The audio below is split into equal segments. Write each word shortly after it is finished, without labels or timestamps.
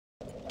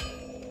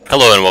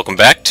Hello and welcome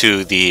back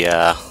to the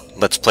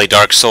Let's Play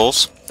Dark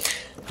Souls.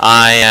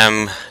 I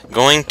am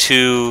going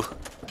to...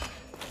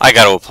 I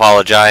gotta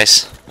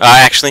apologize.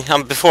 Actually,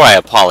 before I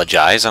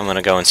apologize, I'm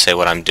gonna go and say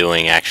what I'm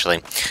doing, actually.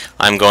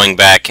 I'm going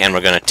back and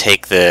we're gonna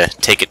take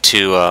it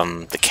to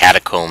the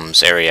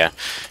Catacombs area,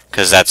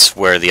 because that's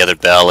where the other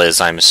bell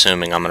is, I'm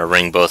assuming. I'm gonna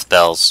ring both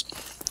bells.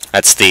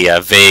 That's the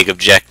vague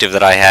objective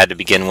that I had to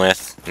begin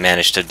with.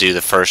 Managed to do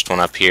the first one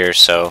up here,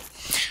 so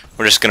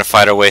we're just gonna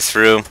fight our way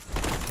through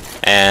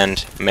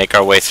and make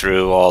our way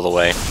through all the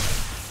way.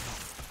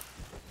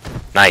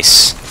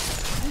 Nice.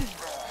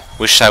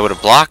 Wish I would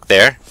have blocked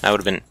there. That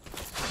would have been...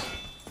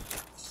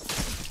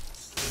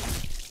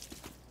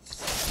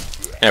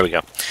 There we go.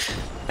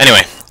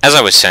 Anyway, as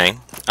I was saying,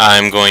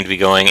 I'm going to be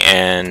going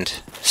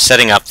and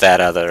setting up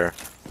that other...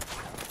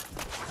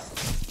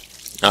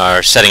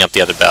 or setting up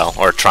the other bell,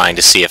 or trying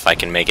to see if I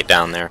can make it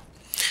down there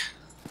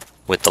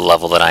with the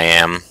level that I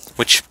am,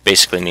 which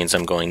basically means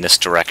I'm going this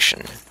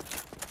direction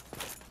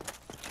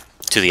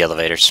to the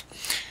elevators.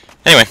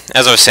 Anyway,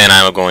 as I was saying,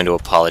 I'm going to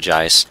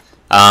apologize.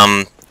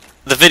 The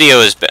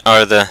video is,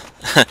 the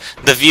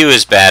view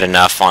is bad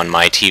enough on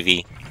my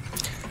TV.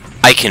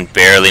 I can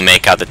barely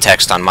make out the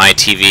text on my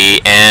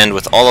TV, and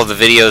with all of the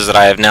videos that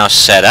I have now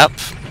set up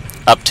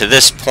to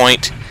this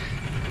point,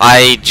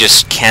 I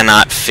just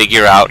cannot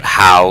figure out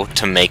how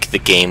to make the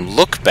game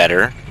look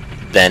better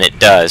than it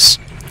does.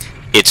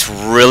 It's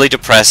really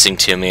depressing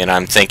to me, and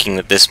I'm thinking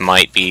that this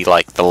might be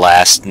like the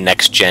last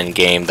next-gen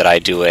game that I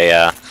do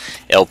a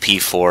LP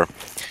for,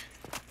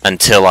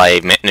 until I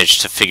manage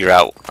to figure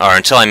out, or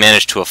until I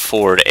manage to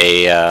afford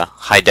a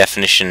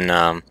high-definition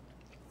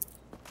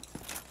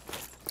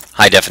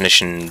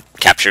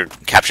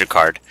capture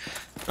card.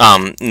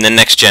 In the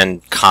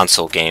next-gen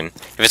console game.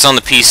 If it's on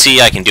the PC,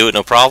 I can do it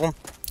no problem.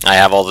 I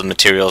have all the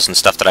materials and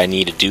stuff that I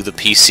need to do the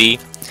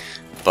PC.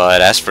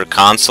 But as for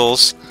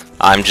consoles,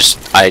 I'm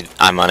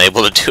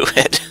unable to do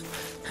it.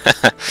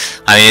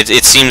 I mean,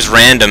 it seems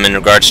random in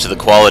regards to the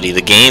quality.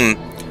 The game,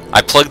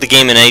 I plug the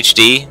game in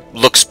HD,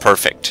 looks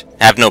perfect.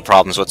 I have no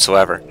problems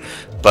whatsoever.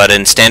 But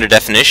in standard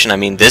definition, I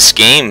mean, this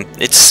game,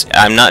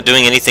 I'm not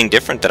doing anything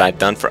different than I've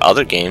done for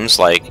other games.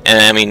 And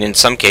I mean, in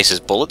some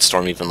cases,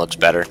 Bulletstorm even looks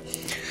better.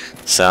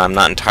 So I'm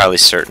not entirely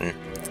certain.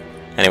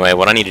 Anyway,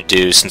 what I need to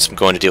do, since I'm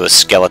going to deal with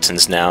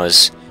skeletons now,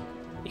 is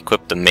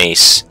equip the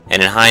mace.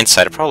 And in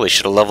hindsight, I probably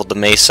should have leveled the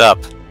mace up.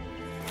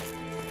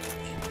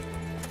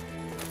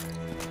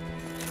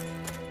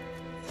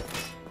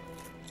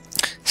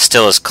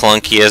 Still as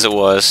clunky as it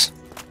was.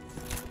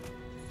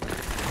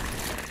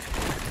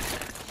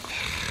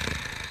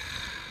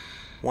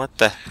 What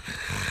the...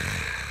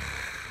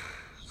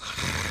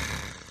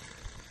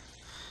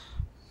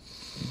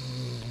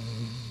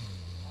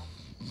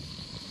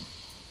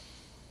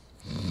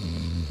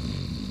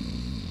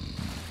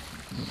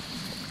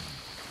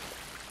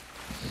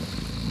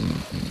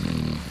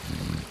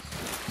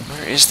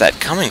 Where is that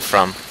coming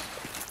from?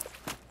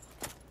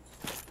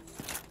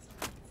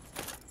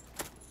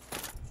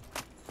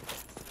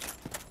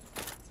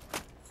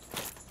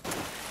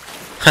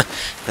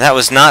 That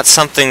was not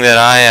something that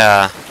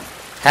I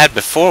had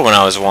before when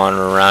I was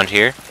wandering around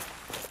here.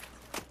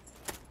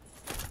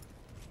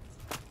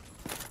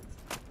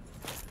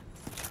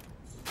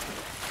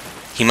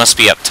 He must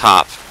be up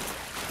top.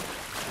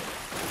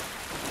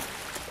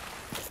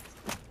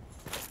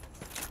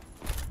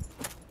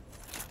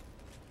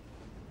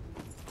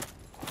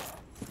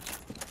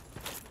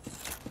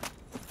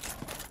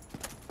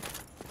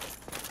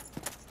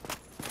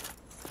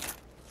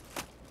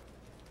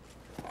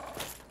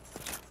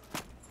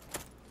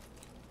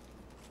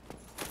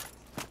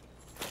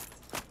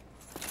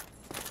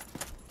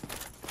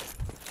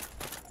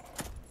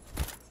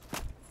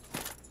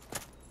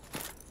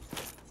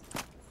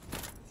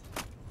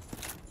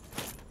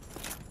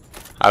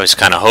 I was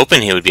kind of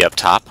hoping he would be up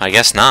top. I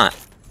guess not.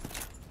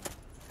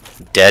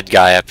 Dead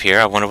guy up here.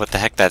 I wonder what the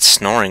heck that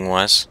snoring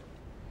was.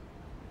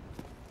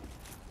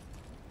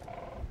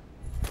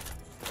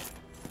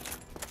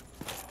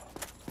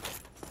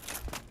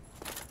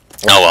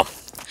 Oh well.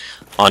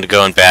 On to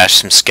go and bash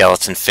some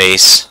skeleton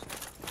face.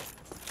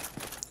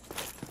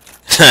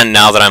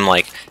 Now that I'm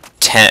like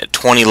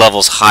 20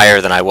 levels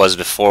higher than I was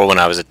before when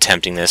I was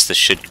attempting this, this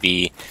should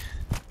be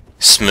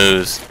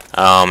smooth.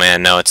 Oh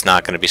man, no, it's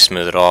not going to be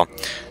smooth at all.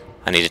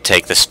 I need to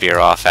take the spear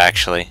off,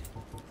 actually.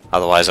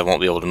 Otherwise, I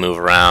won't be able to move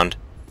around.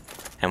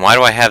 And why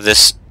do I have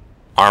this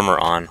armor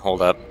on?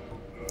 Hold up.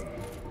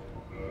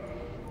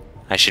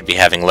 I should be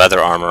having leather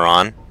armor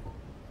on.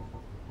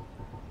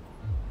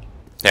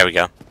 There we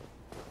go.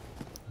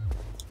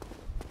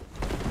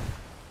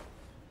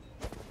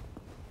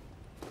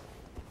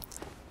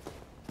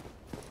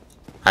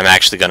 I'm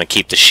actually going to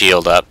keep the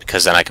shield up,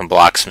 because then I can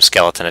block some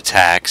skeleton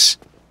attacks.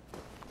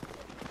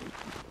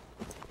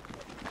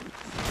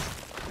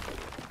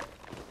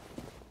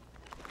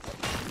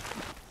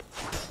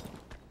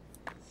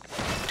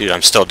 Dude,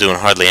 I'm still doing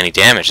hardly any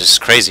damage. This is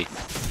crazy.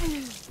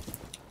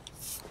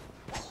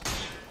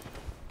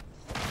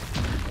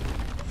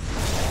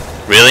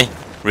 Really?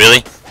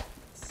 Really?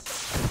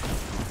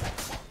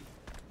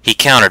 He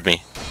countered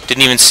me.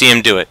 Didn't even see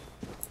him do it.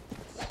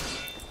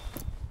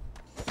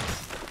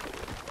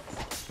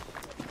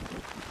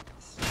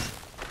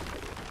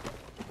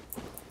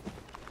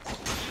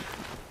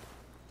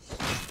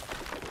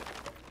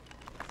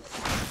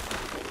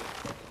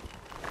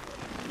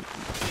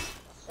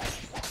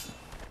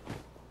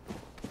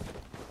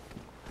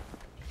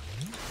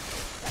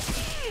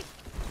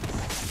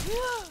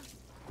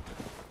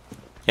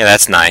 Yeah,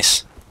 that's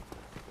nice.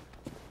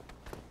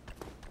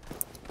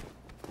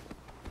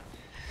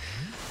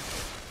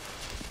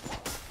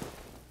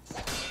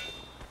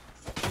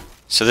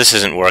 So this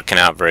isn't working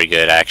out very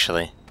good,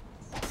 actually.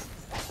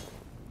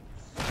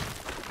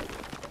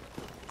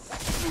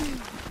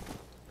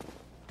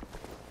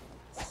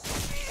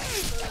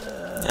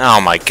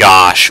 Oh my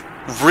gosh.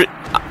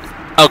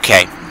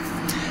 Okay.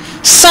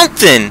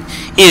 Something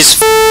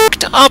is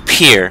f***ed up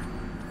here.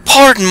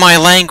 Pardon my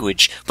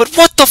language, but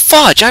what the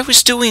fudge? I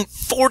was doing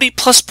 40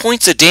 plus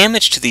points of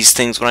damage to these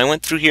things when I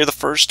went through here the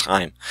first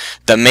time.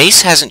 The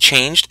mace hasn't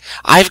changed.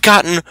 I've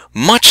gotten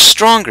much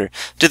stronger.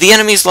 Do the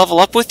enemies level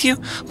up with you?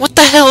 What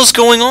the hell is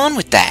going on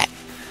with that?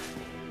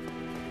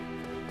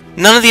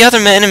 None of the other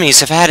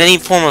enemies have had any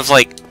form of,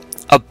 like,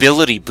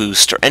 ability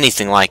boost or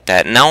anything like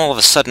that. Now all of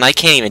a sudden I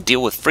can't even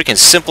deal with freaking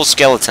simple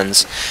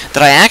skeletons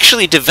that I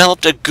actually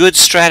developed a good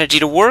strategy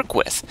to work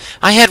with.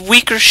 I had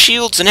weaker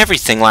shields and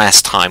everything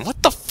last time.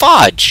 What the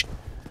fudge?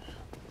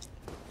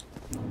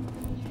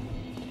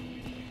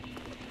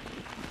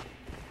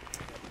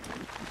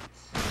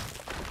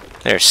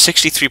 There's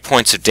 63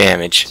 points of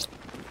damage.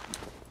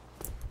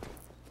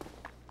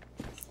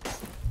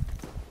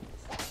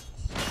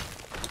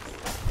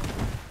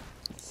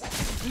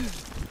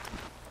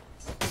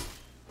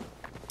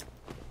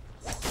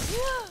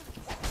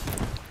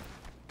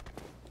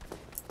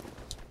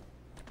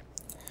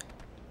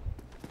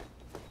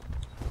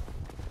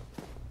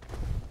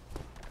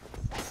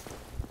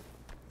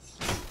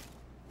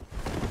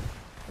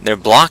 They're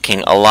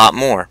blocking a lot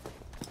more.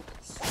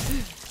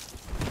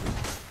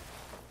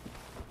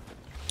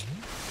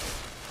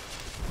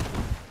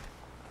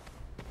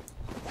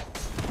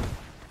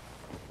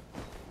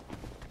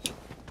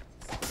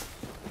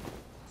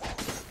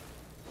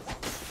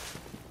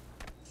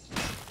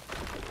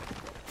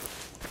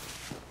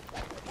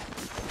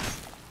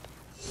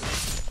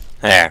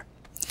 There.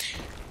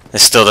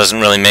 This still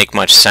doesn't really make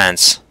much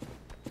sense.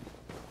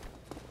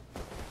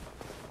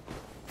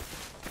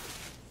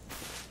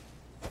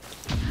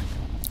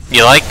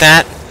 You like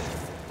that?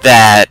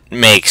 That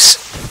makes...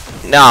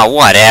 No,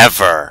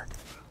 whatever.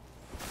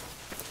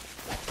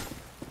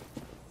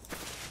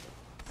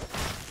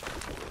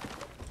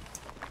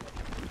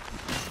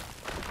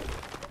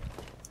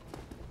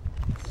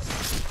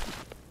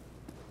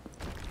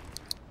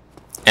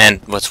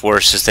 And what's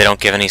worse is they don't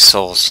give any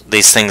souls.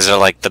 These things are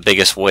like the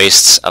biggest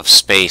wastes of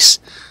space.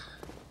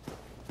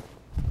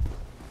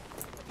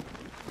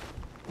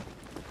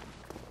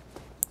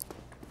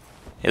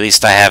 At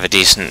least I have a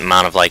decent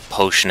amount of, like,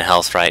 potion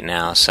health right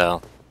now,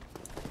 so...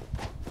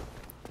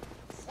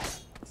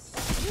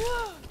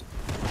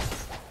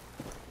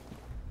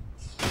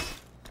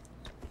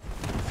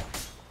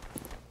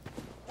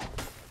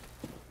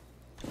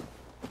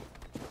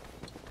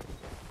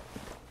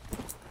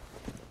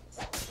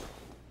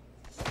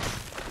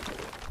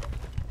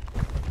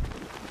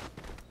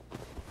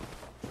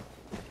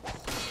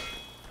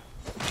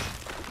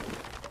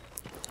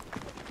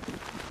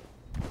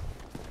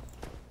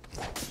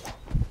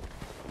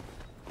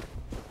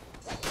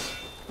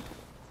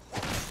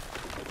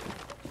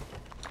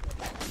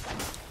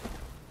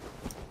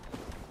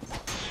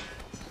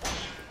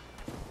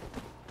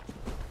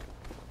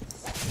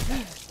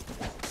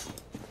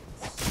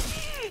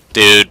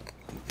 Dude,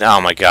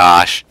 oh my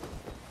gosh.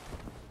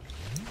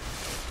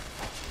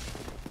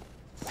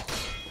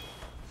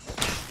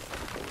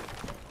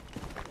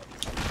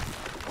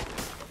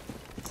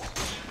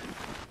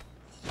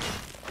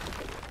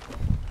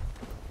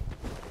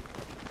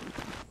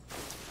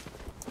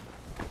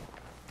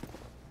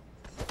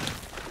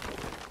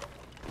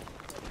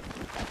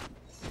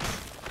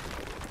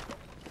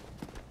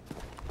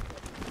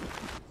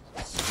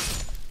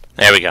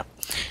 There we go.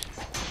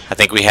 I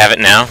think we have it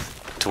now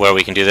to where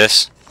we can do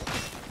this.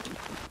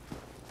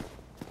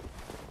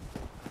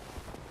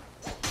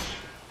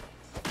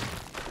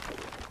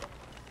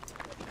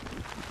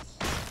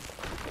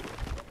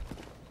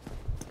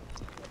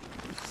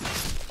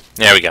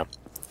 There we go.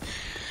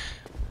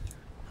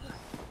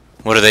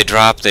 What do they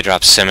drop? They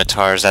drop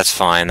scimitars. That's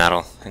fine.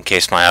 That'll, in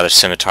case my other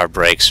scimitar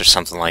breaks or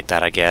something like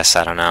that, I guess.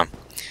 I don't know.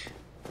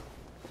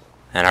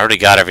 And I already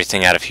got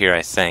everything out of here,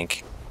 I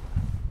think.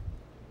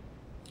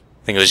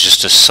 I think it was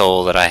just a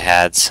soul that I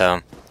had, so...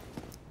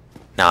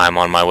 Now I'm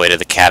on my way to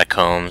the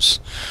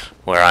catacombs,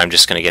 where I'm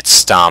just going to get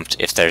stomped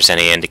if there's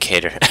any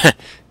indicator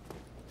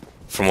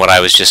from what I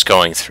was just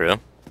going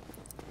through.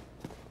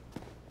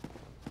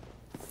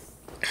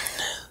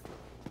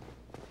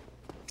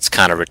 It's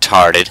kind of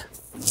retarded.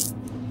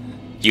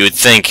 You would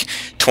think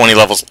 20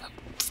 levels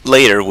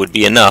later would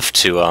be enough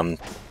to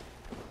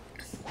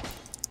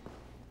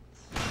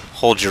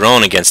hold your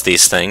own against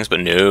these things,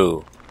 but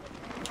no.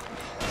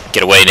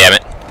 Get away, damn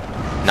it.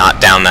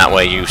 Not down that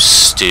way, you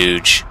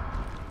stooge.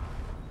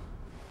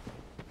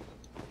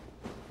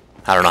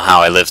 I don't know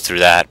how I lived through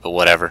that, but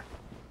whatever.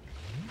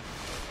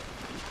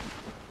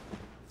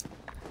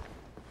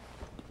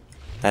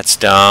 That's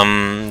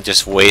dumb.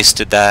 Just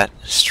wasted that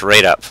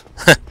straight up.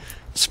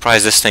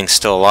 Surprised this thing's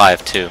still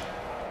alive, too.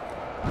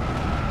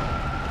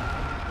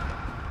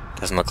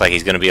 Doesn't look like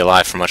he's going to be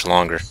alive for much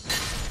longer.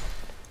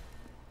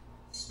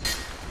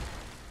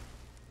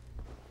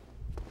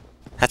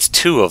 That's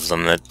 2 of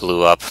them that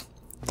blew up.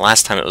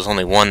 Last time it was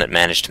only 1 that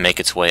managed to make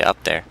its way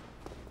up there.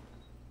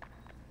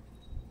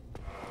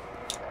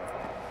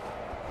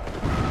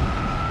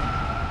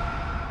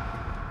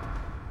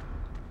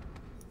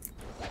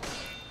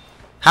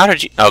 How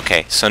did you...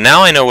 Okay, so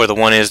now I know where the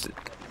one is...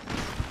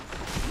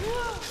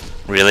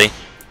 Really?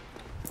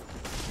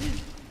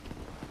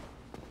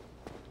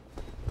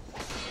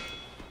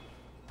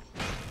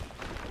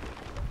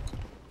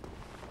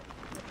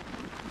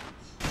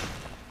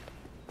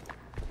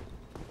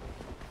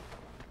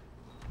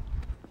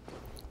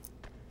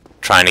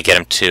 Trying to get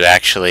him to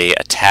actually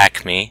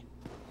attack me.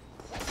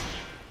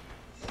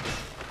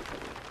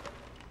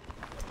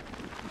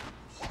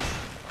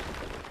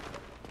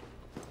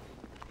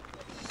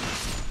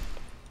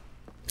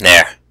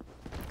 There.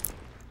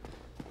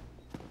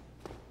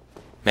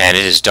 Man,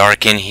 it is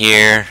dark in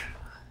here.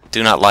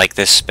 Do not like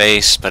this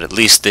space, but at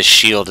least this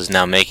shield is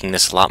now making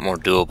this a lot more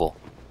doable.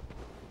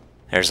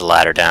 There's a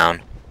ladder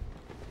down.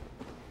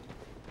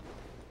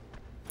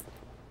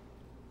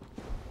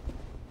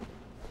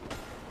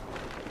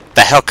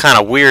 The hell kind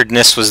of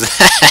weirdness was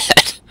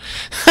that?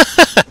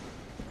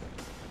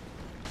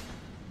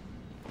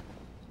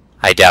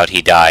 I doubt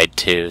he died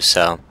too,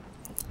 so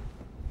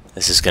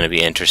this is going to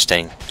be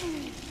interesting.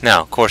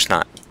 No, of course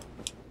not.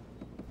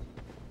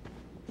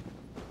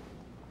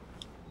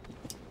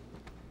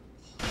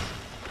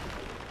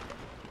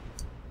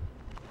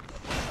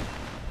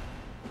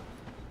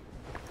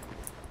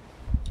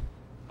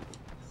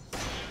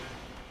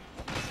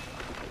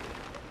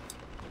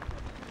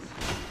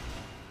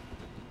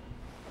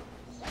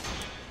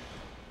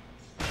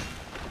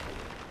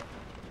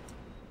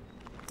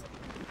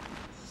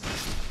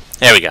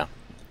 There we go.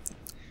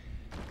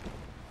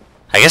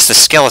 I guess the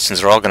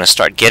skeletons are all going to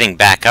start getting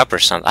back up or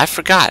something. I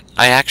forgot.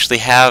 I actually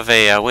have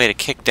a way to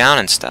kick down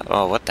and stuff.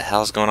 Oh, what the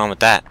hell's going on with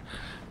that?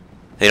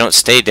 They don't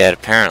stay dead,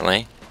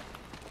 apparently.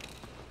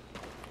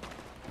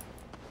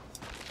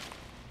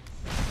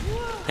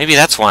 Maybe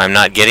that's why I'm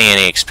not getting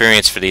any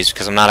experience for these,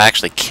 because I'm not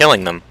actually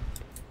killing them.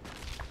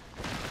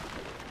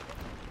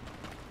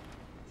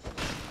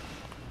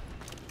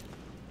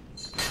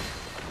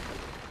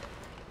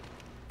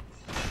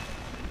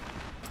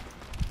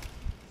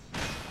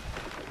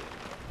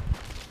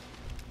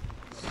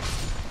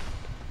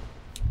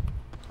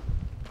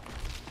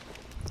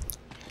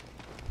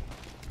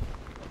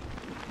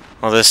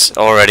 Well, this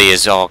already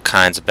is all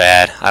kinds of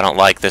bad. I don't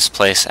like this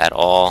place at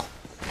all.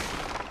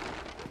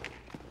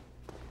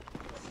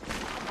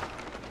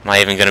 Am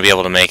I even going to be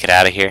able to make it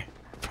out of here?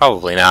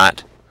 Probably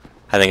not.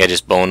 I think I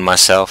just boned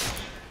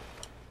myself.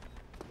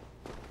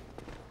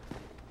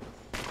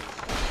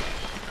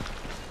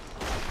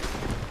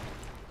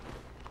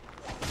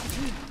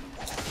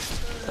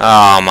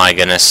 Oh my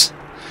goodness.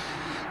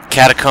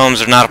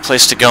 Catacombs are not a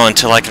place to go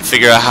until I can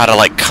figure out how to,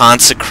 like,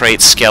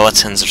 consecrate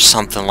skeletons or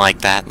something like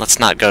that. Let's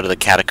not go to the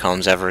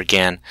catacombs ever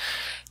again.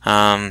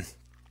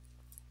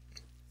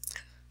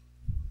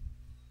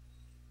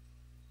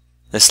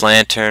 This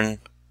lantern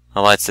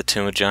lights the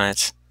Tomb of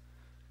Giants.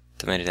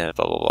 Blah, blah,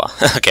 blah.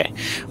 Okay.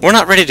 We're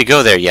not ready to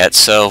go there yet,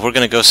 so we're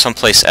going to go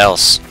someplace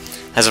else.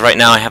 As of right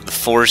now, I have the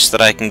forest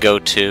that I can go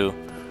to.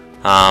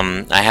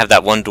 I have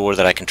that one door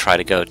that I can try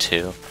to go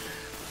to.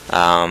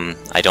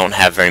 I don't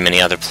have very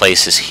many other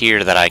places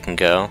here that I can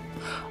go.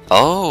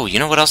 Oh, you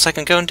know what else I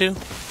can go and do?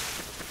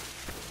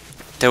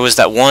 There was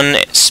that one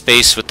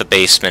space with the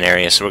basement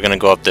area, so we're going to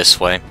go up this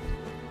way.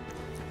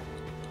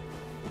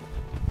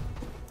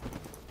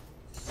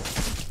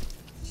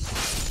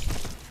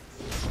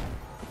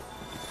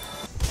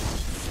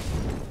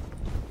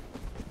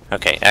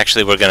 Okay,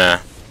 actually we're going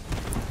to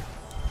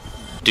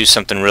do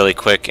something really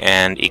quick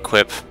and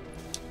equip.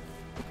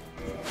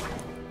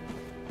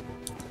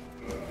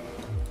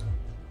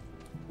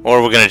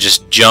 Or we're gonna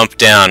just jump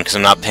down because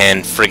I'm not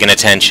paying friggin'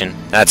 attention.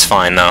 That's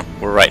fine though.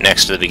 We're right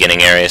next to the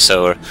beginning area,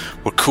 so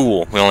we're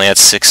cool. We only had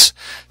 60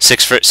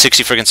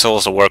 friggin'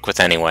 souls to work with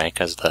anyway,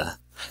 because the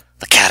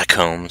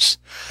catacombs,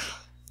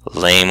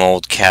 lame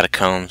old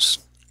catacombs.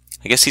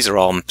 I guess these are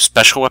all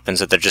special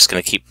weapons that they're just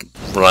gonna keep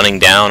running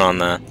down on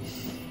the.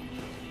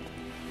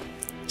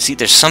 See,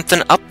 there's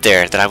something up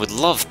there that I would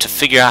love to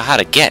figure out how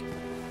to get.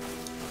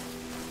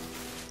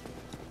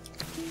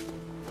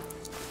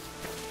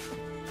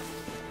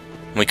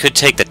 We could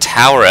take the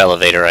tower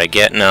elevator, I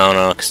get.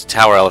 No, because the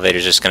tower elevator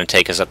is just going to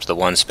take us up to the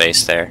one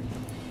space there.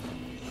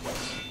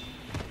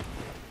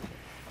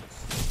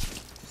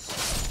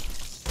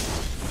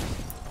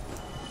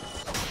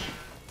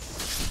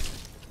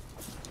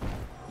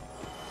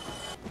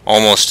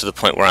 Almost to the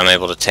point where I'm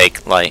able to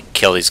take, like,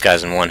 kill these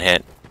guys in one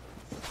hit.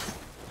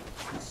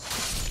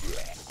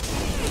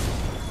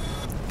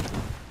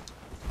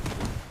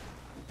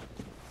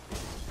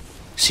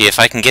 See, if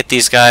I can get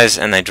these guys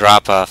and they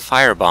drop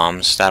fire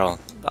bombs, I'll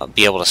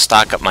be able to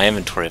stock up my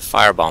inventory of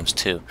fire bombs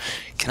too.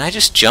 Can I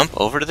just jump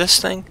over to this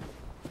thing?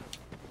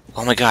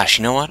 Oh my gosh,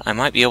 you know what? I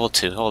might be able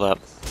to. Hold up.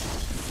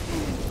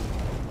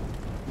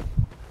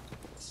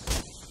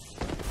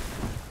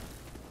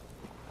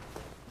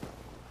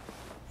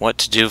 What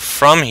to do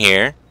from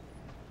here?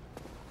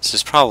 This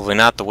is probably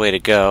not the way to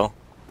go,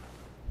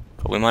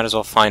 but we might as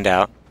well find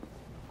out.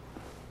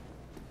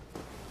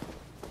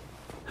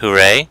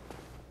 Hooray!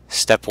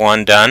 Step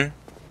 1 done.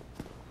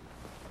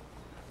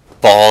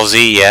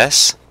 Ballsy,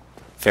 yes.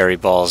 Very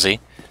ballsy.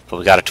 But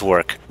we got it to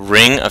work.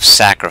 Ring of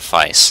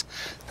Sacrifice.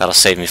 That'll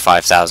save me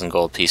 5,000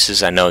 gold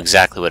pieces. I know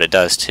exactly what it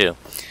does, too.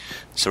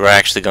 So we're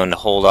actually going to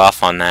hold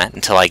off on that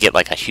until I get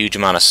like a huge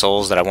amount of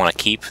souls that I want to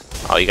keep.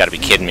 Oh, you gotta be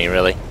kidding me,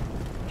 really?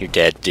 You're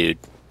dead, dude.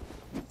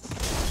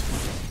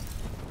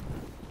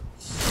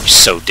 You're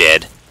so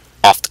dead.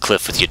 Off the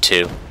cliff with you,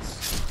 too.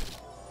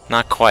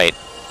 Not quite.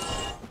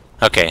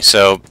 Okay,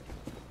 so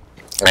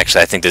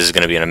actually I think this is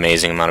going to be an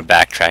amazing amount of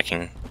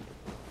backtracking.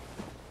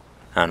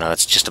 Oh no,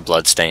 that's just a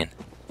blood stain.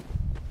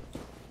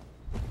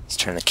 Let's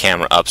turn the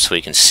camera up so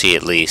we can see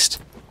at least.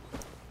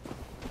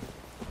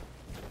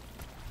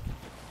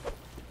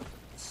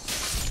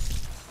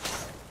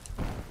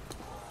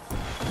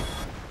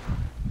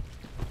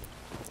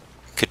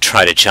 Could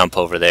try to jump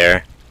over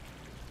there.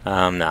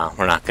 No,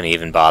 we're not going to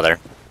even bother.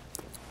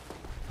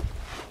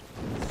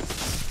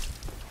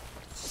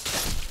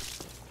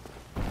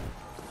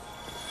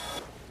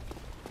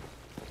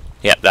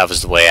 Yep, that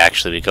was the way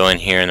actually. We go in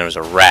here and there was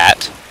a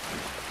rat.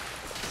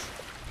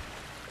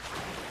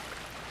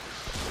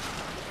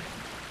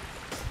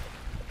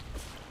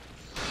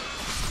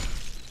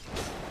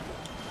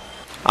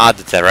 Odd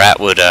that the rat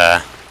would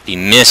be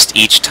missed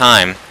each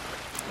time.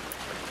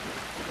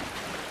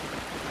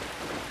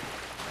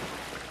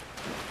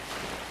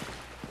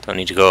 Don't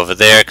need to go over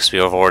there because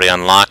we've already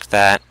unlocked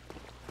that.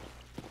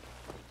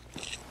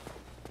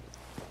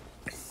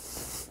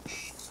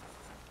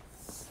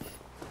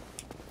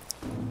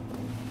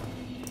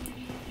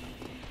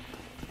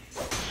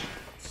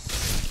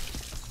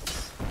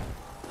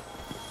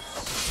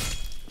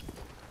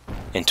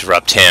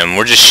 Interrupt him.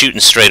 We're just shooting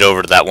straight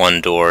over to that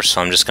one door,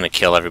 so I'm just going to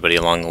kill everybody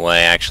along the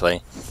way,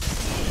 actually.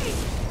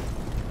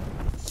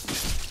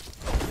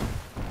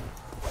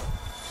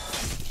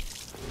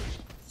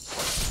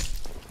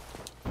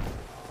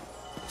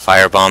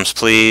 Fire bombs,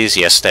 please.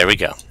 Yes, there we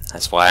go.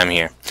 That's why I'm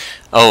here.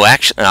 Oh,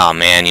 actually, oh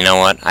man, you know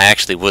what? I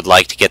actually would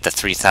like to get the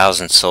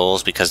 3,000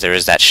 souls because there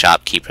is that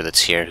shopkeeper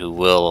that's here who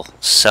will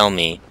sell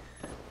me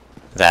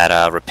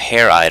that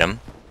repair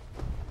item,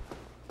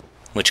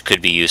 which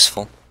could be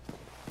useful.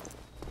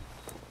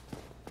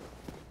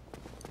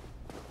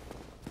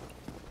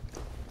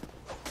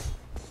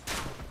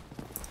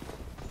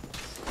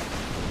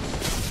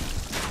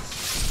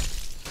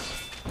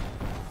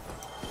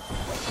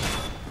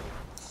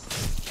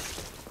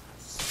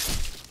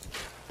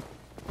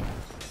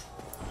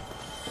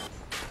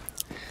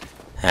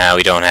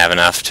 We don't have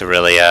enough to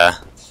really,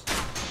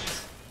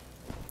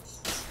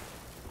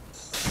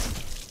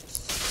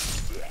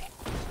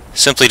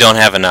 simply don't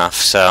have enough,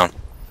 so...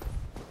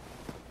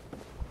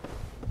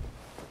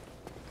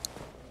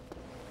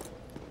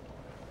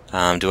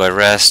 do I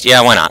rest?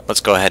 Yeah, why not?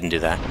 Let's go ahead and do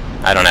that.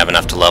 I don't have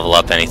enough to level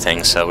up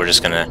anything, so we're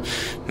just gonna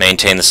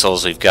maintain the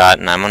souls we've got,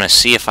 and I'm gonna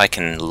see if I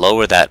can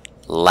lower that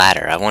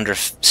ladder. I wonder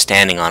if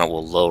standing on it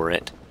will lower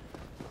it.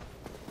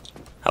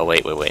 Oh,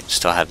 wait.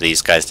 Still have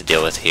these guys to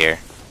deal with here.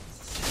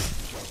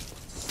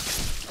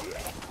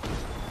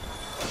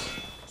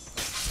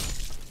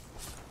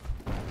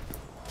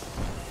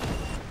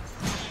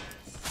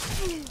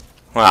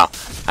 Wow,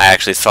 I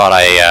actually thought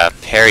I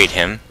parried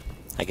him.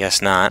 I guess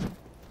not.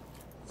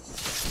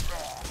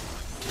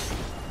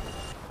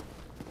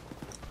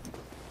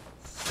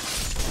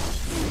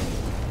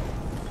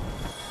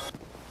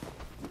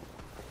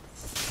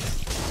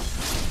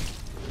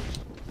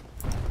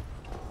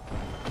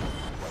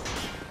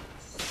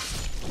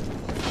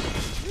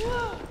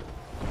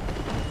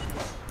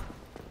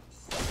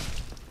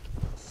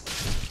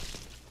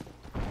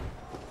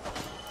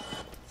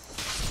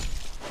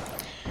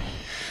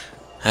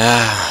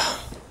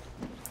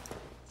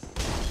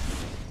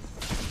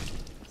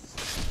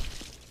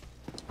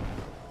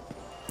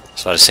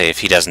 So I would say if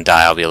he doesn't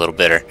die, I'll be a little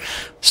bitter.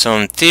 So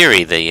in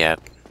theory, the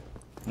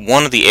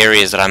one of the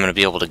areas that I'm going to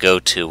be able to go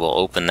to will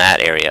open that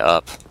area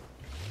up.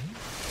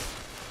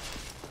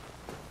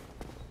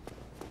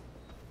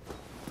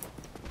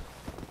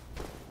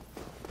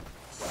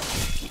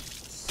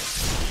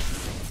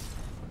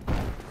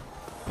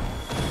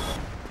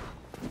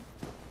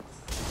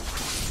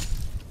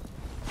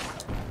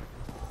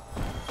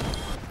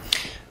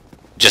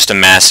 Just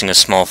amassing a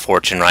small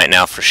fortune right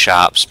now for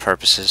shops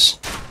purposes.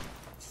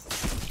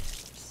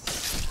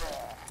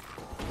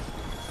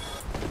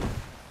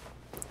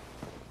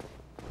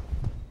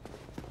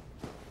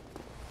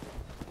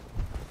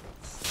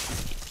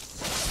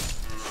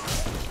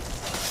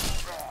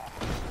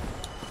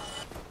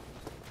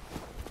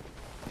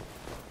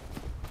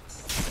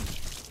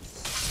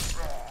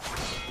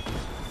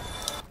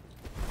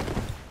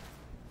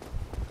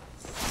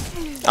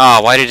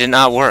 Oh, why did it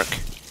not work?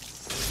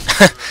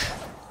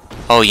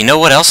 Oh, you know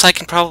what else I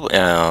can probably...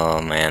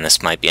 Oh, man,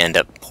 this might end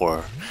up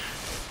poor.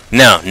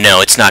 No,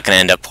 it's not going to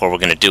end up poor. We're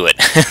going to do it.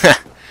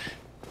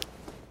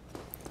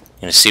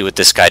 Going to see what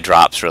this guy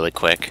drops really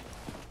quick.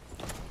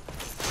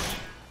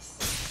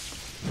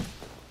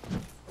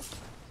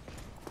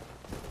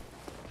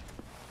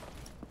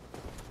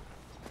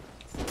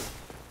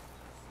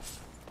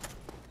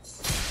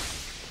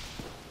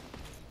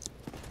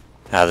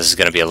 Oh, this is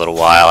going to be a little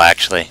while,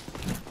 actually.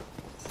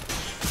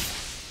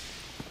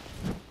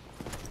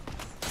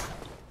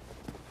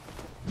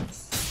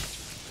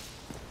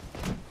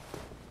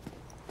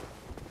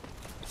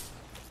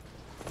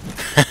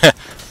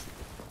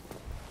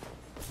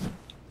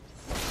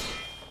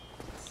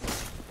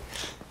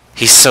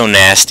 He's so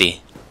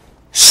nasty.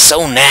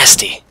 So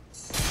nasty.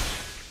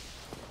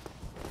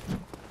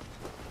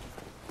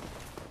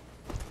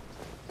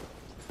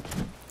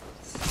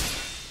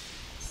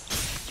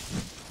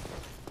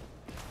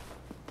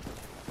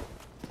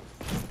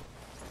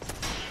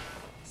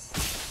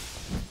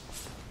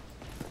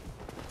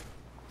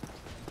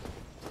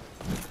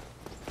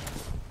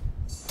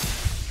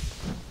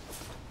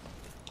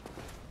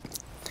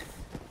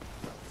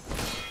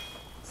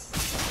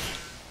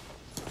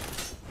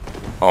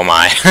 Oh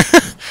my.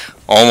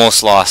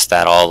 Almost lost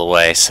that all the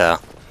way, so...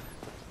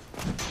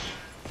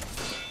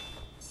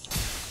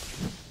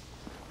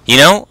 You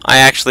know,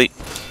 I'm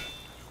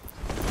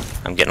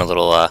getting a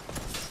little,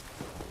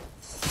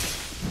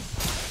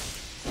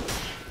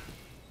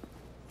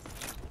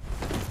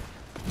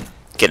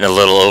 getting a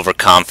little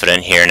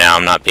overconfident here now.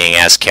 I'm not being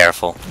as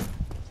careful.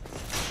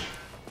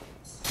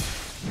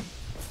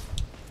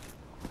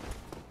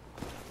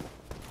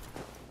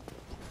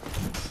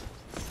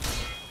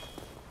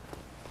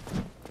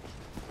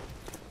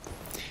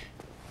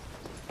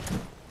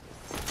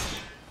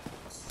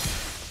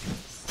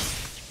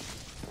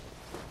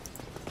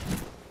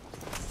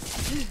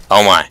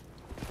 Oh my.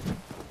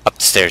 Up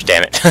the stairs,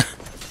 damn it.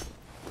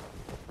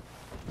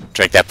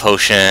 Drink that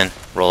potion.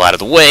 Roll out of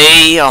the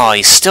way. Oh,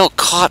 he still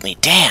caught me.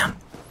 Damn.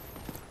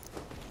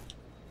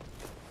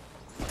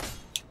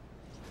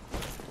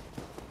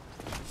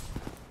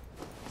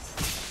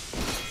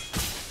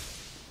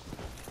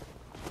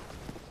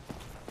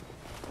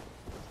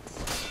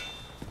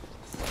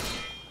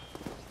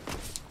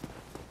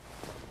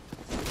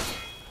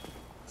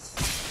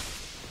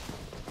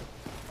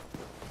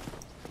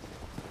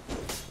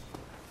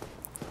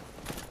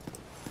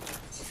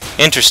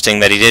 Interesting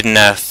that he didn't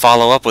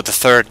follow up with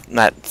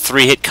that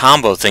three-hit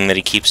combo thing that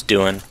he keeps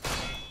doing.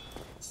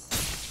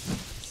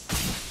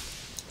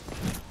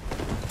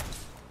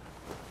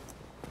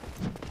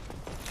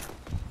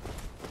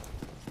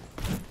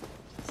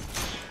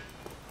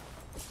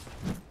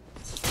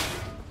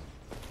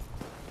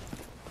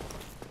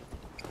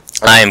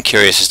 I am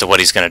curious as to what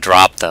he's going to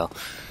drop, though.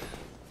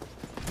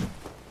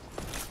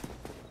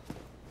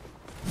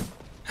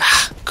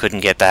 Couldn't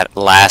get that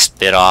last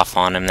bit off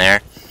on him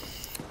there.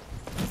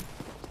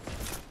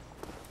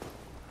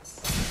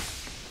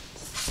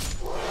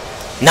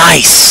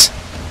 Nice!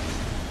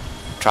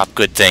 Drop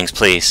good things,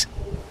 please.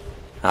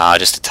 Ah,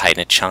 just to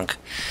tighten a chunk.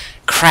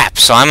 Crap,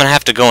 so I'm gonna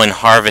have to go and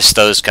harvest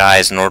those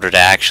guys in order to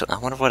actually... I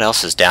wonder what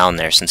else is down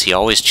there, since he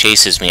always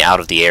chases me out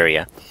of the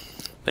area.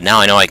 But now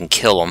I know I can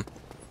kill him.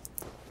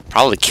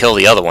 Probably kill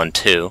the other one,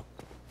 too.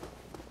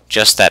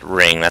 Just that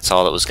ring, that's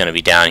all that was gonna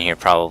be down here,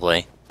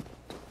 probably.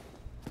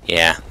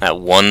 Yeah, that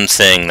one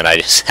thing that I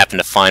just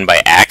happened to find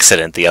by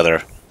accident the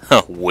other...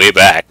 way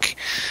back.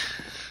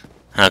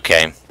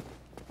 Okay.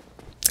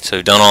 So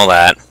we've done all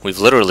that. We've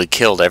literally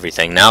killed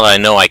everything. Now that I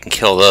know I can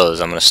kill those,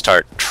 I'm going to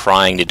start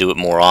trying to do it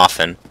more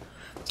often.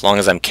 As long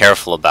as I'm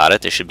careful about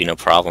it, there should be no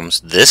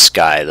problems. This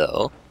guy,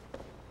 though,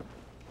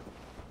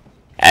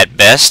 at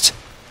best,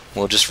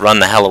 we'll just run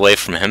the hell away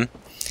from him.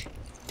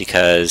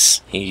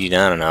 Because, I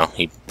don't know,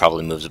 he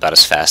probably moves about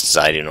as fast as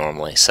I do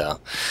normally. So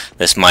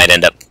this might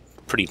end up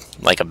pretty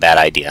like a bad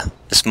idea.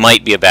 This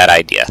might be a bad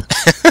idea.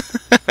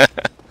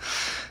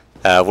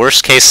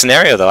 Worst case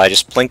scenario, though, I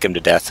just blink him to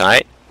death,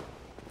 alright?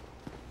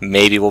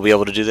 Maybe we'll be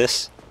able to do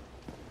this.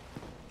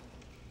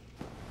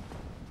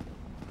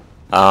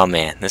 Oh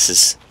man, this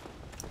is...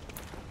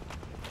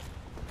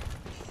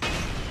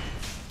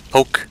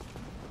 Poke.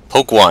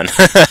 Poke 1.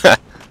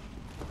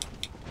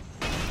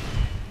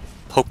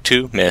 Poke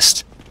 2,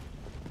 missed.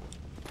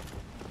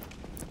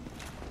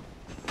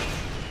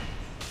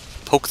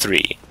 Poke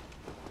 3.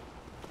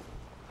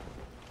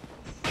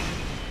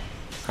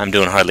 I'm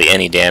doing hardly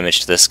any damage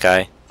to this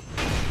guy.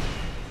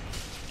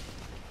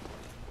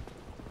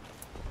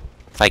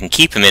 If I can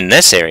keep him in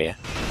this area.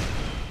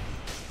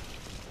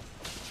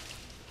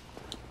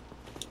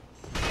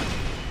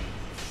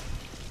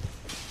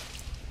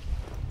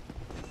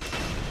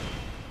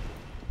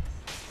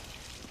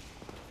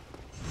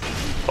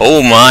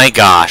 Oh my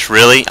gosh,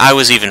 really? I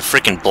was even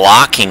freaking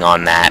blocking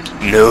on that.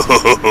 No!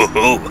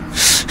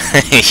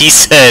 He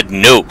said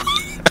no.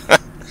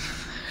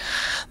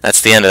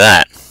 That's the end of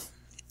that.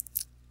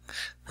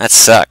 That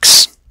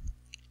sucks.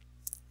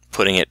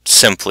 Putting it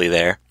simply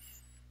there.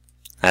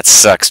 That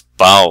sucks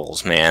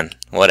bowels, man.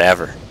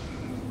 Whatever.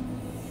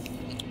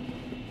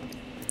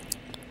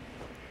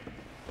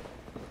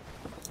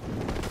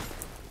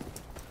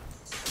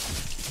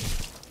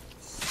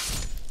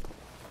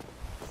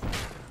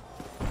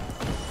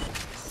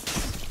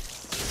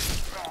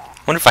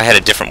 Wonder if I had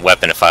a different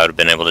weapon if I would have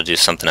been able to do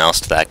something else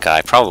to that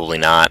guy. Probably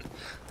not.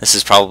 This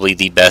is probably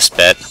the best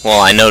bet.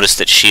 Well, I noticed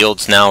that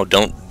shields now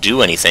don't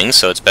do anything,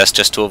 so it's best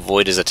just to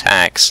avoid his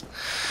attacks.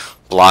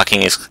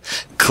 Blocking is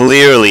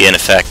clearly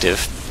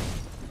ineffective.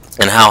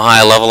 And how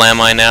high level am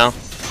I now?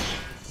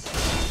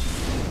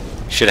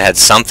 Should have had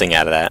something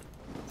out of that.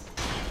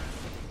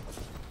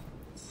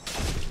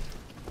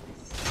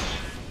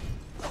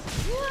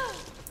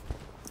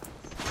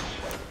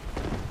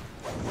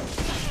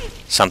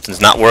 Something's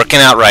not working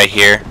out right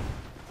here.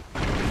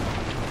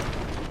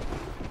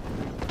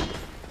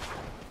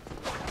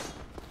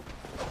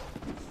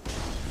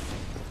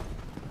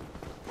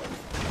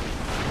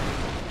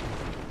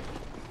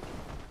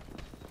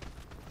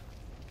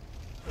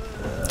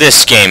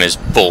 This game is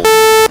bull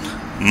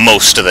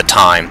most of the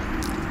time.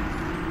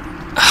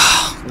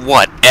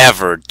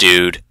 Whatever,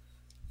 dude.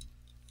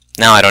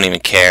 Now I don't even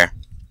care.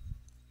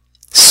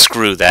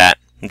 Screw that.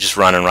 I'm just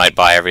running right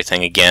by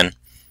everything again.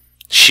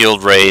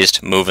 Shield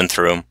raised, moving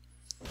through them.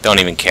 Don't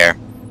even care.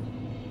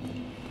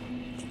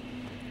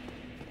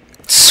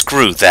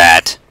 Screw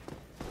that.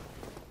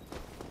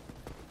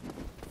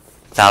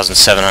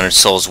 1,700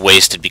 souls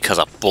wasted because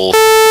of bull.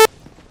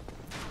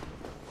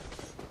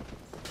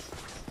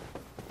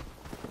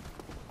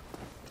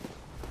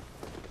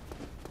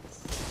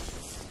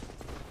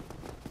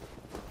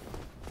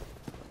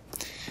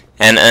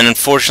 And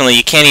unfortunately,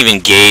 you can't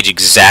even gauge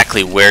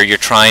exactly where you're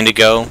trying to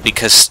go,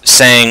 because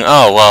saying,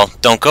 "Oh, well,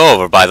 don't go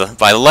over by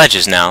the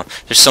ledges now."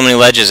 There's so many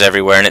ledges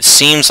everywhere, and it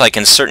seems like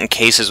in certain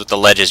cases with the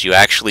ledges, you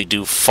actually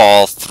do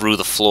fall through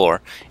the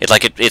floor. It's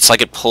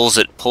like it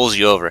pulls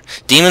you over.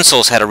 Demon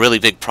Souls had a really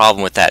big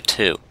problem with that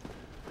too.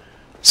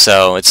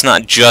 So it's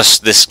not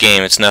just this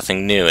game; it's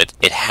nothing new.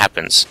 It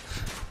happens.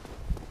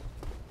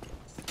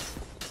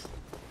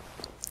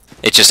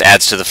 It just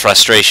adds to the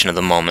frustration of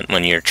the moment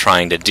when you're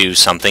trying to do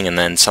something and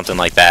then something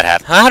like that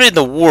happens. How in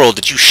the world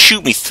did you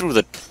shoot me through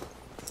the...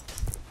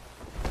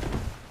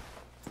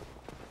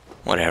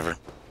 Whatever.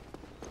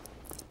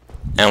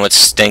 And what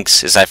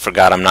stinks is I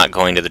forgot I'm not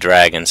going to the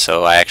dragon,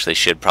 so I actually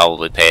should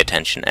probably pay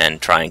attention and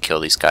try and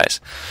kill these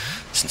guys,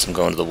 since I'm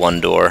going to the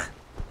one door.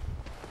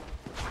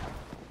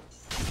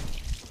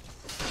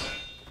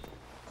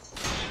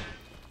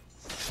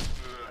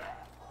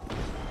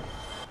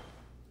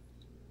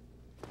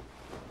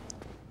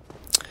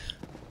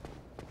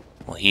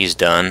 Well, he's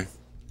done.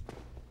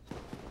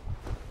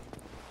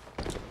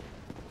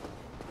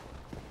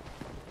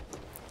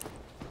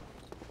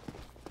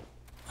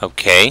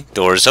 Okay,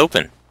 door's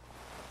open.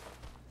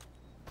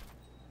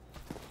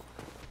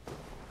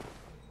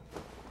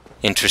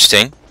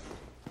 Interesting.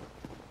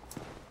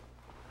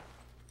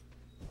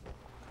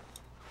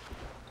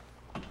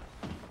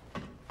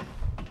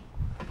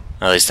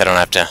 At least I don't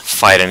have to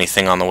fight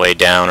anything on the way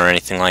down or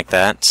anything like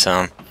that,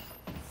 so...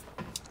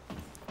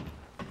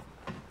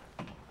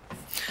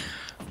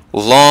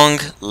 Long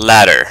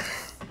ladder.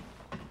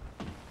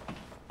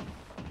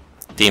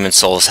 Demon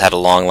Souls had a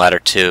long ladder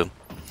too,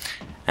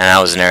 and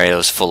that was an area that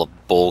was full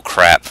of bull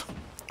crap.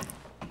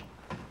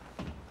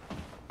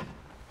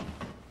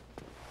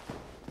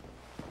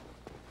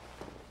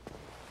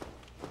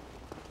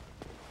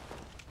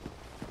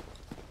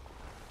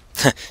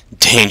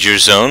 Danger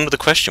zone with a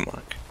question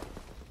mark.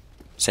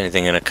 Is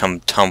anything gonna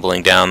come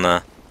tumbling down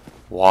the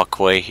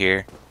walkway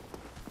here?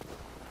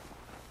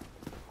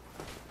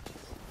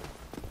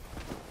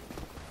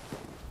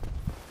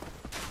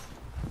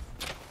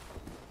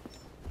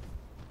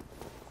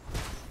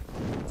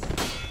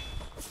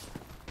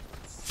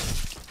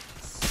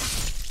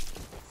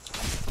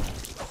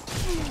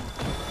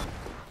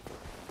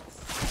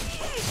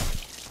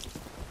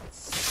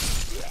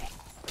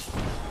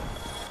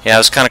 Yeah, it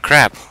was kind of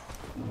crap.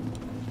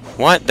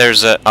 What?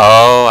 There's a...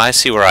 Oh, I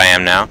see where I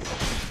am now.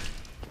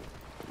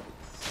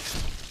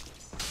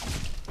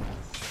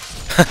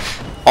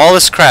 All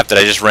this crap that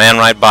I just ran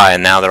right by,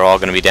 and now they're all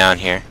going to be down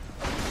here.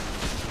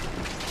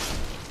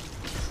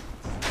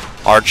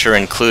 Archer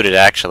included,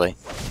 actually.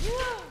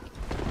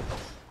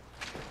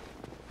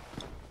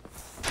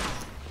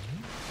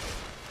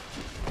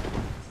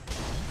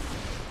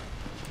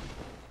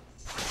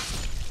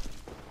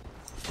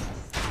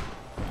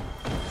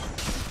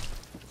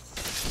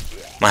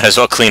 Might as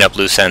well clean up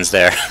loose ends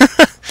there.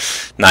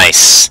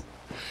 Nice.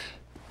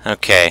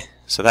 Okay,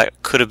 so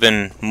that could have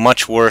been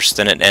much worse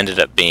than it ended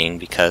up being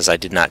because I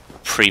did not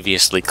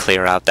previously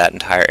clear out that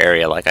entire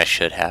area like I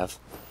should have.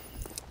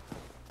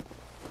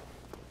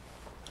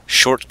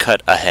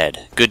 Shortcut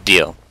ahead. Good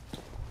deal.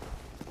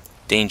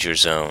 Danger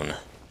zone.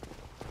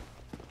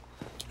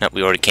 Nope,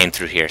 we already came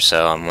through here,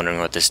 so I'm wondering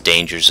what this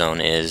danger zone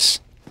is.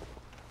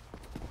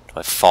 Do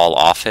I fall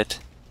off it?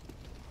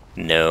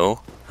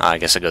 No. I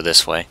guess I go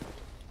this way.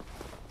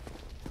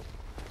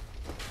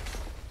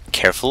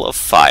 Careful of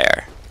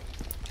fire.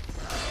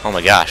 Oh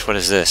my gosh, what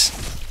is this?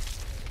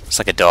 It's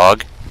like a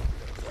dog.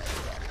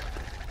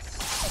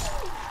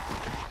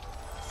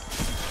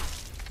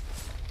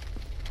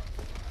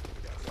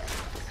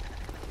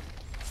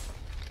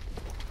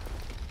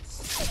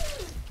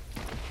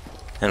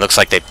 It looks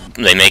like they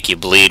make you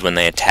bleed when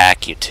they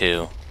attack you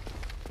too.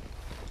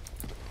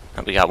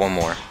 Oh, we got one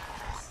more.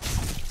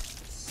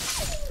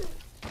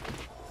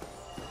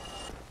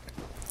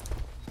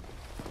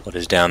 What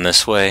is down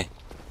this way?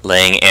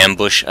 Laying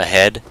ambush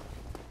ahead.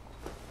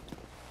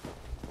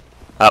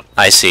 Oh,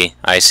 I see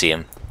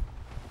him.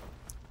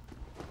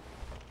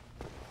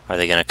 Are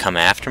they gonna come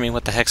after me?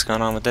 What the heck's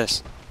going on with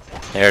this?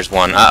 There's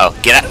one. Uh-oh.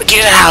 Get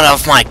out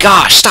of my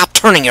gosh! Stop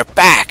turning your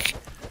back!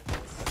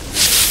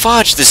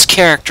 Fudge, this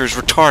character's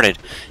retarded.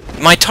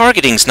 My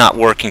targeting's not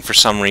working for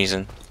some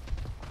reason.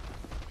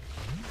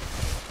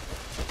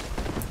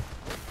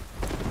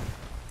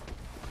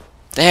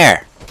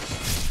 There.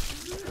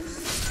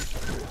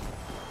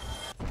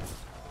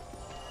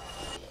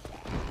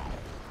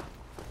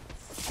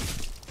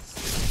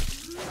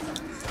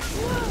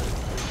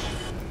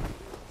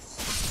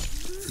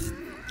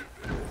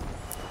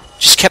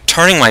 Just kept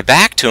turning my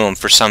back to him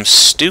for some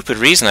stupid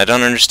reason. I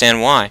don't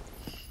understand why.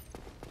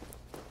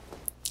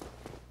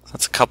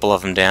 That's a couple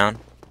of them down.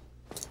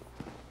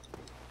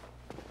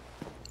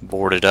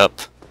 Boarded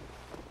up.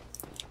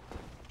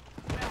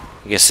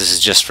 I guess this is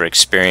just for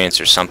experience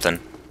or something.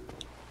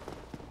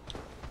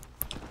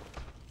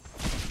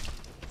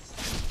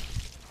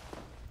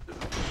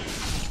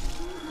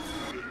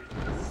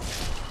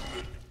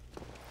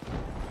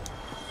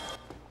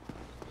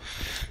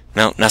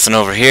 No, nothing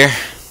over here.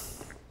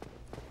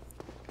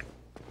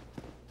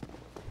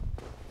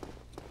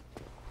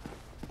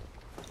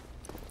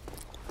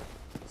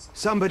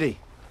 Somebody!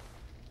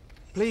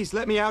 Please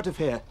let me out of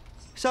here.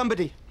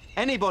 Somebody!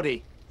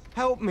 Anybody!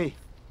 Help me!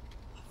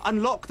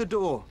 Unlock the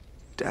door!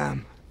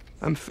 Damn,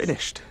 I'm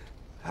finished.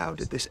 How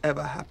did this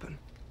ever happen?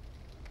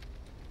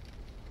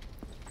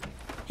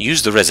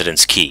 Use the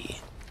residence key.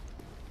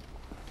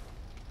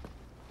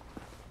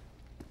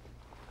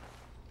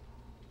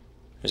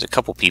 There's a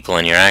couple people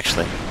in here,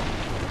 actually.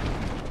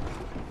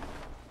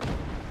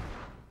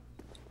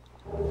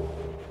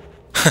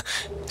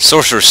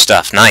 Sorcerer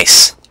stuff,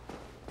 nice.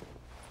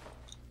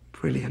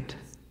 Brilliant.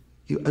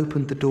 You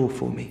opened the door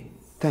for me.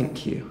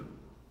 Thank you.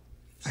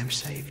 I'm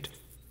saved.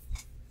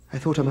 I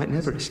thought I might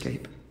never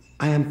escape.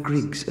 I am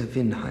Griggs of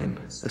Vinheim,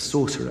 a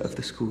sorcerer of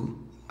the school.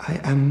 I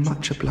am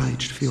much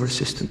obliged for your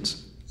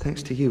assistance.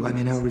 Thanks to you, I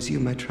may now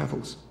resume my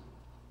travels.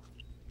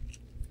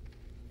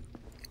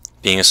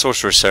 Being a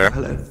sorcerer, sir. Oh,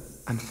 hello.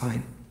 I'm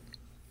fine.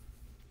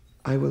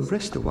 I will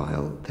rest a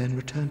while, then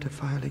return to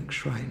Firelink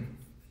Shrine.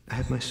 I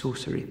have my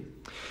sorcery.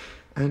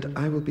 And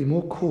I will be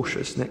more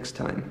cautious next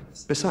time.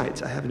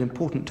 Besides, I have an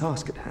important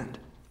task at hand.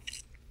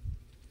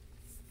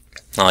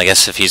 Well, I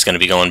guess if he's going to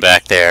be going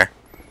back there...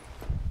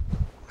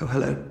 Oh,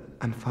 hello.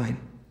 I'm fine.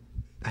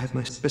 I have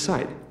my...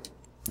 Beside...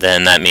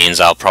 Then that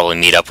means I'll probably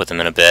meet up with him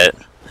in a bit.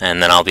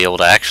 And then I'll be able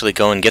to actually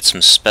go and get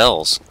some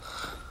spells.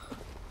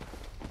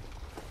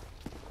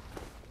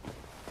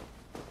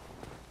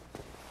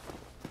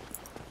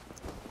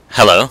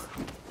 Hello.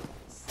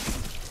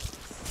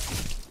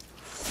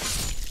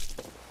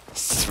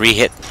 3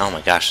 hit. Oh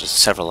my gosh, there's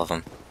several of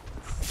them.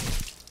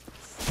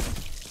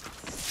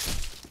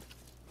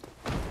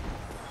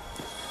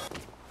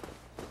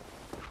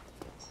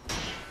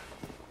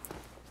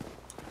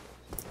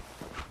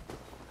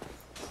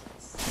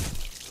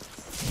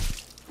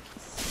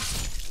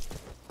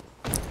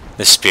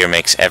 This spear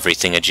makes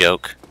everything a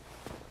joke.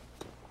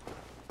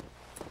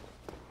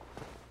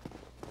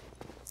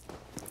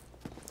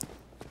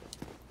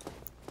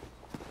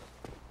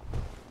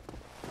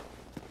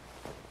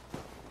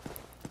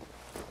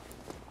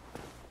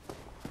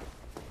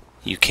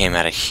 You came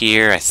out of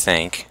here, I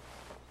think.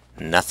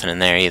 Nothing in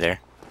there either.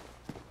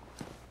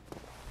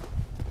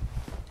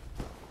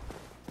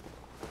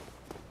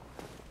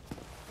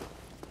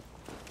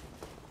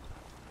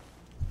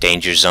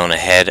 Danger zone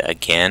ahead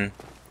again.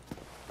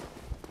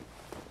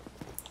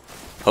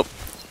 Oh,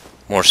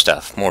 more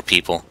stuff, more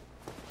people.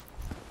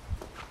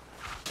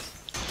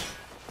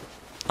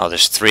 Oh,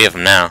 there's 3 of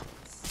them now.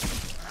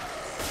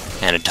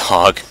 And a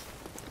dog.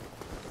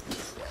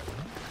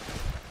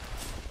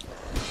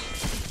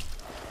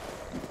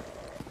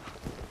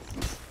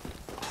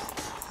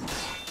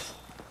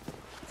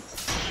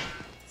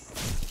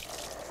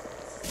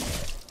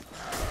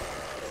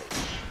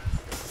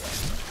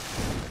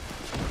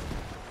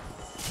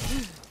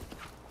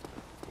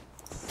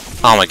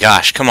 Oh my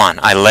gosh, come on.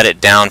 I let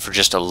it down for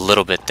just a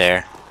little bit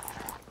there.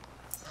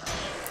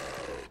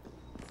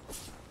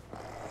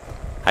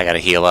 I gotta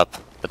heal up,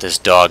 but this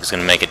dog is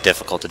gonna make it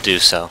difficult to do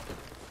so.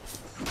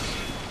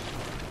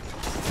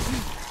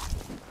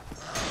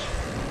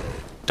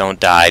 Don't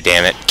die,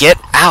 damn it. Get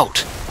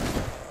out!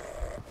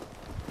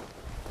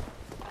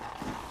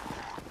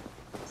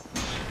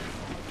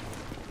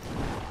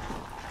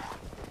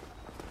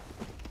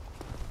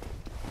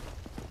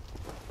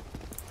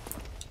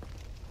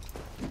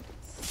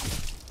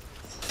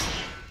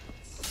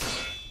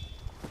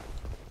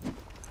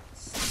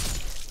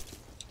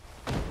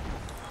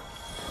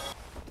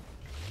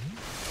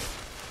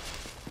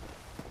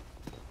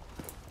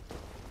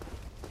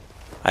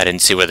 I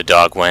didn't see where the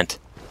dog went.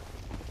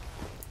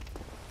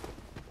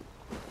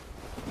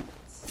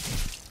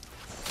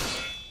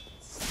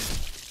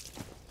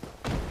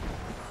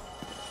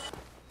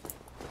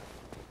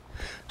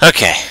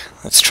 Okay,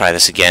 let's try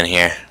this again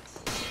here.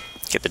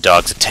 Get the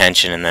dog's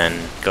attention and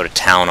then go to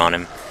town on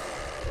him.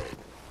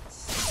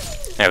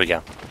 There we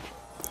go.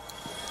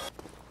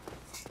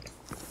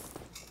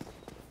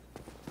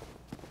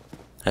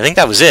 I think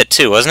that was it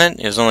too, wasn't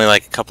it? It was only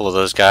like a couple of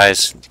those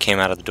guys that came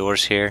out of the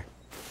doors here.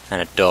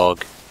 And a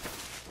dog.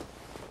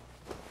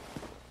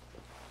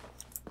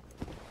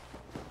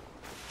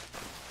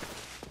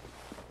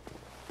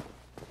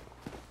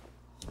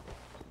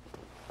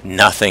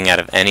 Nothing out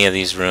of any of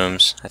these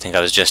rooms. I think I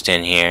was just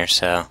in here,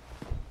 so...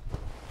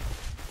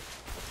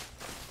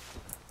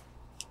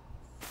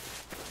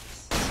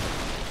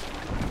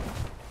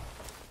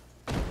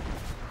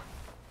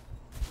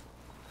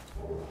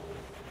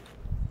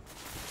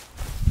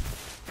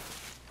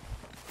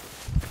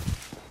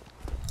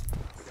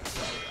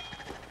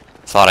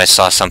 Thought I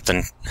saw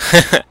something.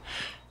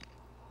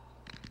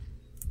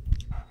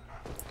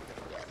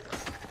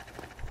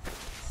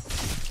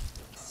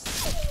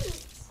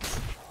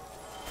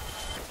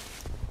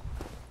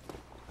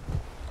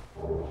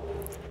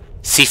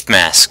 Thief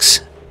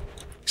masks.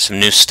 Some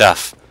new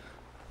stuff.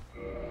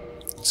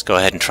 Let's go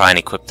ahead and try and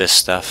equip this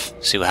stuff.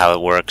 See how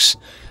it works.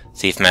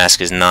 Thief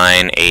mask is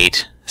 9,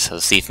 8. So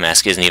the thief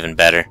mask isn't even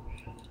better.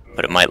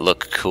 But it might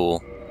look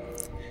cool.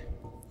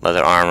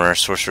 Leather armor,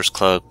 sorcerer's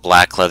cloak.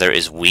 Black leather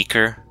is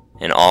weaker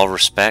in all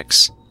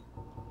respects.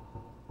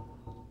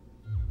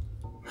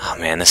 Oh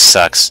man, this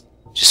sucks.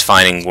 Just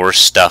finding worse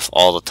stuff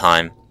all the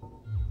time.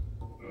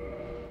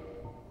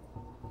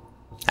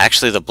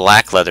 Actually, the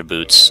black leather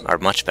boots are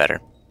much better.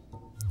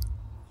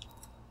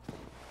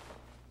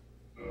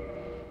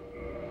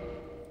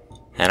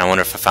 And I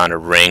wonder if I found a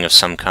ring of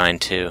some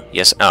kind too.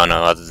 Yes, oh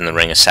no, other than the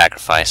ring of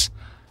sacrifice.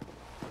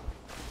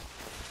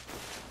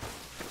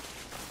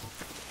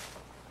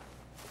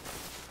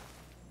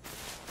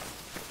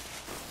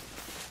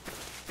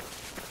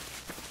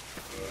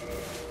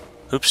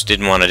 Oops,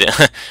 didn't want to do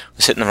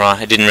was hitting the wrong.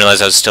 I didn't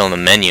realize I was still in the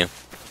menu.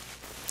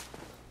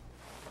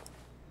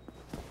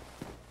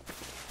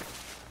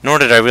 Nor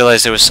did I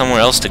realize there was somewhere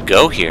else to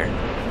go here.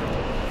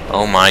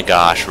 Oh my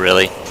gosh,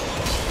 really?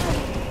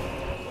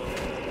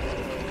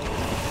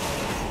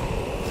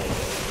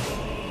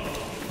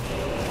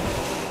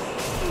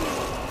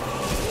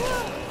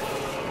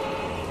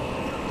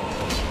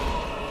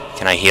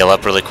 Can I heal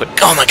up really quick?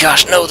 Oh my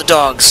gosh, no, the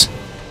dogs!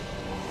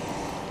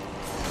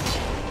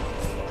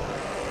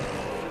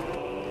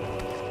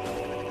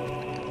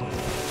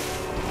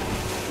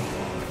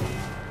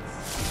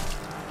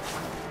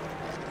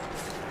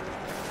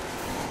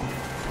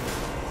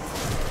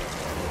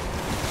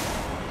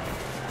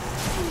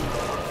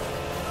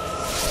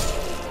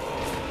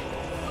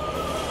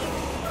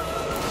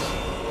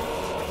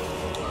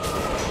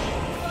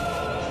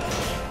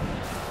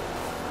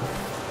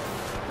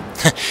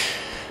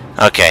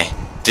 Okay,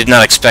 did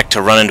not expect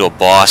to run into a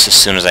boss as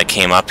soon as I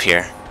came up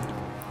here.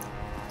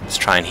 Let's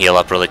try and heal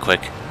up really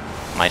quick.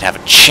 Might have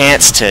a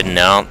chance to...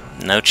 No,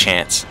 no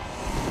chance.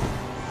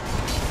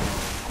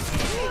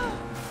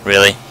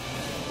 Really?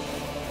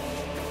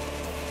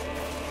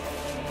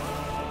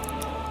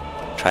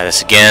 Try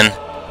this again.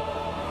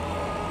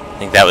 I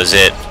think that was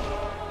it.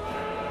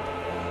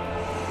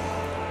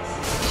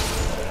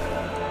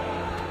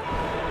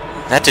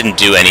 That didn't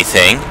do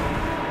anything.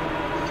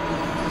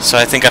 So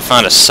I think I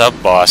found a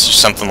sub-boss or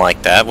something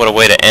like that. What a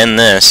way to end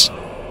this.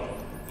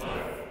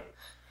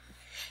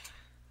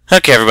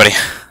 Okay, everybody.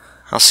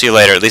 I'll see you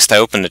later. At least I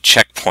opened a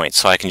checkpoint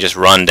so I can just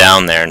run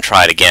down there and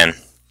try it again.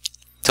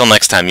 Till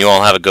next time, you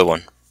all have a good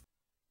one.